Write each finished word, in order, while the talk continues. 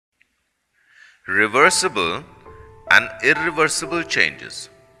Reversible and irreversible changes.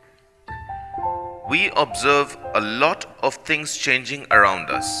 We observe a lot of things changing around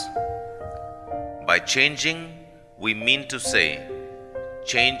us. By changing, we mean to say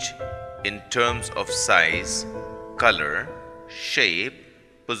change in terms of size, color, shape,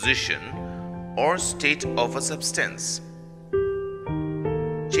 position, or state of a substance.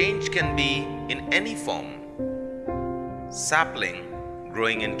 Change can be in any form: sapling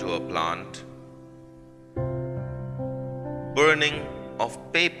growing into a plant, burning of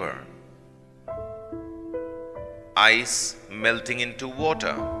paper, ice melting into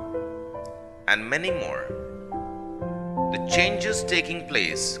water, and many more. The changes taking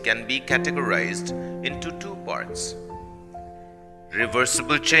place can be categorized into two parts: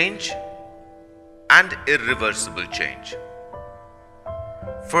 reversible change and irreversible change.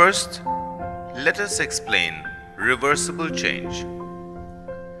 First, let us explain reversible change.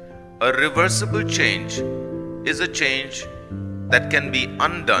 A reversible change is a change that can be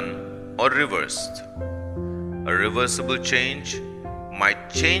undone or reversed. A reversible change might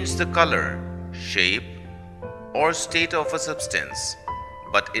change the color, shape, or state of a substance,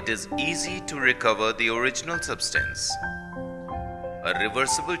 but it is easy to recover the original substance. A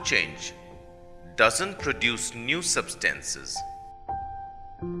reversible change doesn't produce new substances.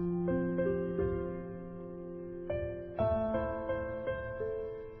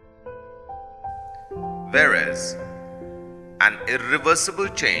 Whereas an irreversible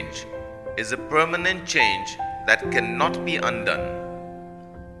change is a permanent change that cannot be undone.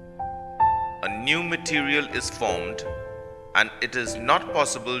 A new material is formed and it is not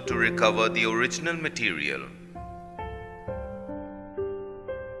possible to recover the original material.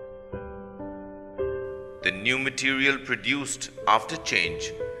 The new material produced after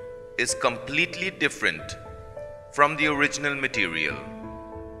change is completely different from the original material.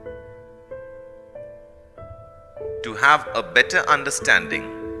 To have a better understanding,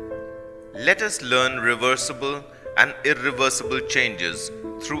 let us learn reversible and irreversible changes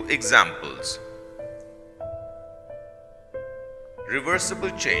through examples.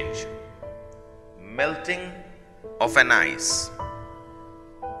 Reversible change: melting of an ice.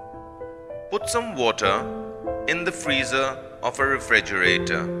 Put some water in the freezer of a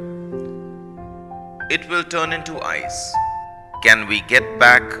refrigerator. It will turn into ice. Can we get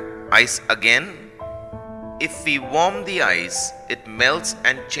back ice again? If we warm the ice, it melts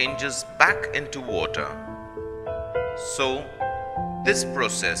and changes back into water. So, this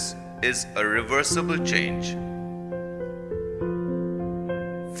process is a reversible change.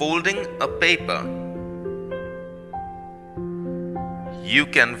 Folding a paper. You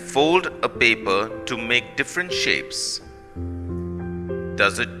can fold a paper to make different shapes.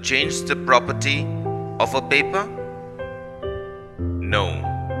 Does it change the property of a paper? No.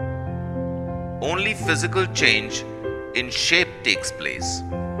 Only physical change in shape takes place.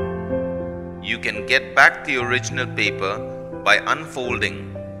 You can get back the original paper by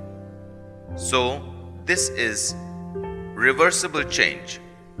unfolding. So, this is reversible change.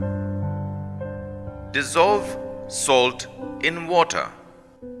 Dissolve salt in water.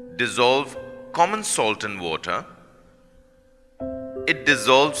 Dissolve common salt in water. It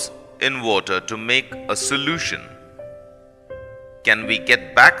dissolves in water to make a solution. Can we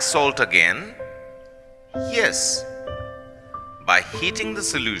get back salt again? Yes, by heating the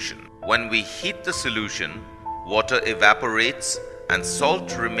solution. When we heat the solution, water evaporates and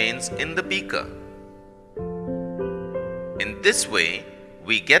salt remains in the beaker. In this way,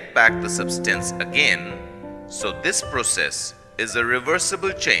 we get back the substance again, so this process is a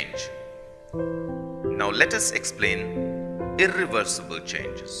reversible change. Now let us explain irreversible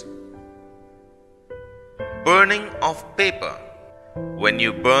changes. Burning of paper. When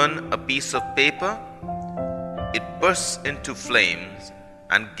you burn a piece of paper, it bursts into flames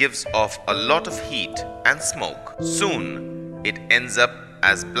and gives off a lot of heat and smoke. Soon, it ends up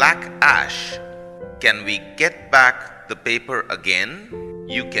as black ash. Can we get back the paper again?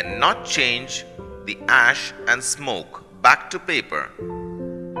 You cannot change the ash and smoke back to paper.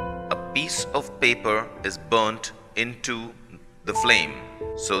 A piece of paper is burnt into the flame.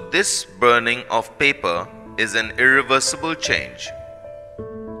 So this burning of paper is an irreversible change.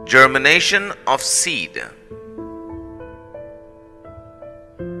 Germination of seed.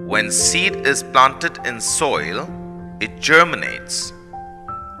 When seed is planted in soil, it germinates.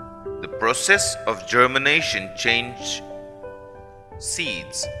 The process of germination changes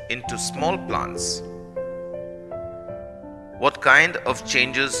seeds into small plants. What kind of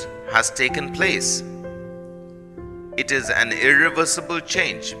changes has taken place? It is an irreversible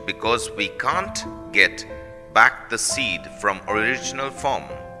change because we can't get back the seed from original form.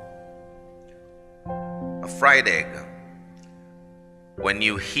 fried egg. When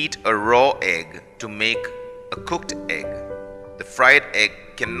you heat a raw egg to make a cooked egg, the fried egg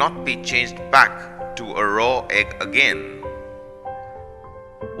cannot be changed back to a raw egg again.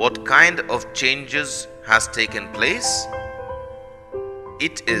 What kind of changes has taken place?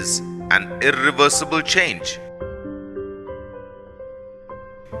 It is an irreversible change,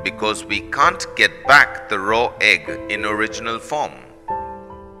 because we can't get back the raw egg in original form.